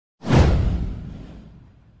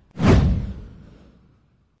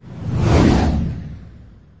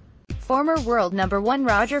Former world number 1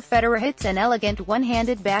 Roger Federer hits an elegant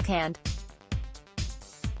one-handed backhand.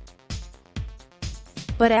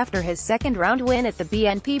 But after his second-round win at the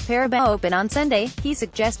BNP Paribas Open on Sunday, he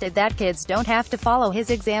suggested that kids don't have to follow his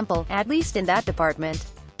example, at least in that department.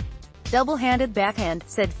 Double-handed backhand,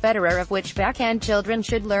 said Federer, of which backhand children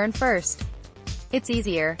should learn first. It's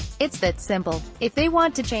easier. It's that simple. If they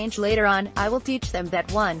want to change later on, I will teach them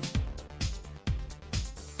that one.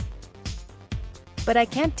 But I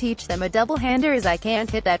can't teach them a double-hander as I can't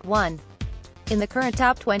hit that one. In the current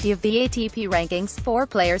top 20 of the ATP rankings, 4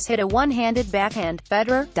 players hit a one-handed backhand: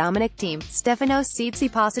 Federer, Dominic Thiem, Stefanos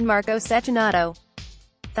Tsitsipas and Marco Cecchinato.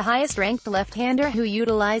 The highest-ranked left-hander who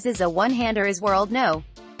utilizes a one-hander is world no.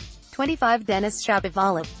 25 Denis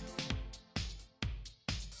Shapovalov.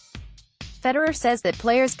 Federer says that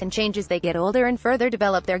players can change as they get older and further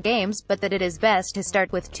develop their games, but that it is best to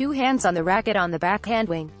start with 2 hands on the racket on the backhand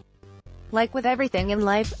wing. Like with everything in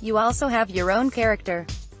life, you also have your own character.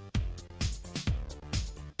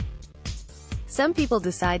 Some people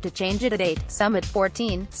decide to change it at 8, some at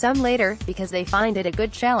 14, some later, because they find it a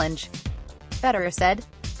good challenge. Federer said,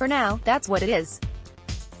 "For now, that's what it is.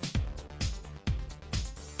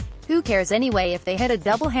 Who cares anyway if they hit a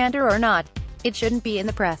double-hander or not? It shouldn't be in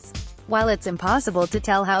the press." While it's impossible to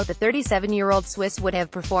tell how the 37-year-old Swiss would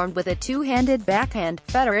have performed with a two-handed backhand,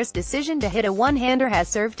 Federer's decision to hit a one-hander has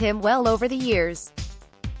served him well over the years.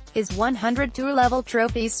 His 100 tour-level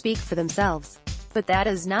trophies speak for themselves. But that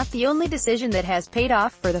is not the only decision that has paid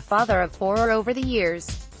off for the father of 4 over the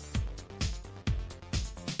years.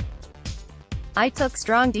 I took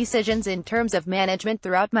strong decisions in terms of management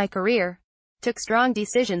throughout my career. Took strong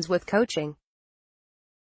decisions with coaching.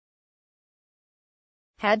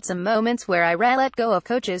 Had some moments where I let go of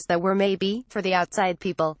coaches that were maybe, for the outside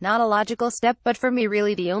people, not a logical step, but for me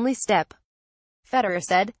really the only step. Federer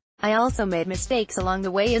said, "I also made mistakes along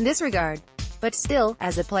the way in this regard. But still,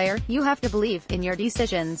 as a player, you have to believe in your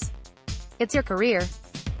decisions. It's your career.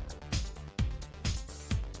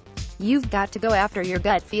 You've got to go after your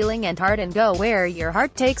gut feeling and heart and go where your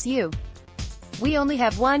heart takes you. We only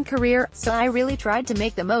have one career, so I really tried to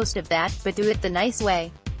make the most of that, but do it the nice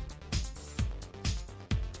way.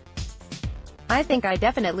 I think I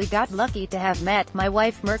definitely got lucky to have met my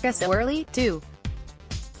wife Mirka so early, too.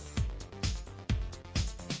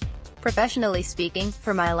 Professionally speaking,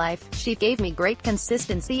 for my life, she gave me great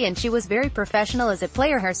consistency and she was very professional as a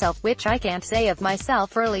player herself, which I can't say of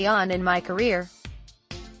myself early on in my career.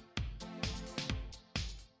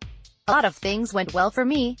 A lot of things went well for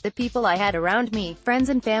me, the people I had around me, friends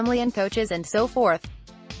and family and coaches and so forth.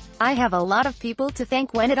 I have a lot of people to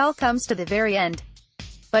thank when it all comes to the very end.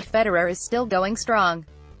 But Federer is still going strong.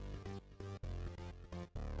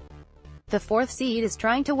 The 4th seed is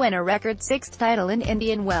trying to win a record 6th title in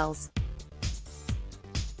Indian Wells.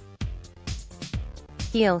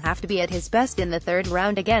 He'll have to be at his best in the 3rd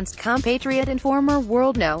round against compatriot and former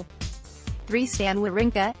world no. 3 Stan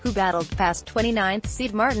Wawrinka, who battled past 29th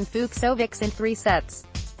seed Martin Fucsovics in 3 sets.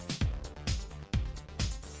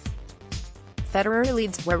 Federer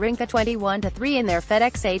leads Wawrinka 21-3 in their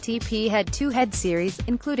FedEx ATP head-to-head series,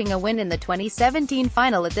 including a win in the 2017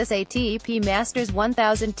 final at this ATP Masters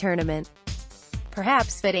 1000 tournament.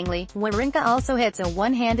 Perhaps fittingly, Wawrinka also hits a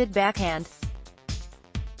one-handed backhand.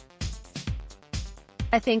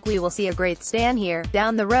 I think we will see a great Stan here,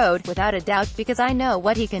 down the road, without a doubt, because I know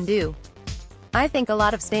what he can do. I think a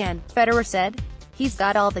lot of Stan, Federer said. He's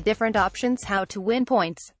got all the different options how to win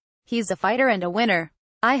points. He's a fighter and a winner.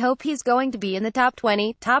 I hope he's going to be in the top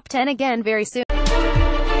 20, top 10 again very soon.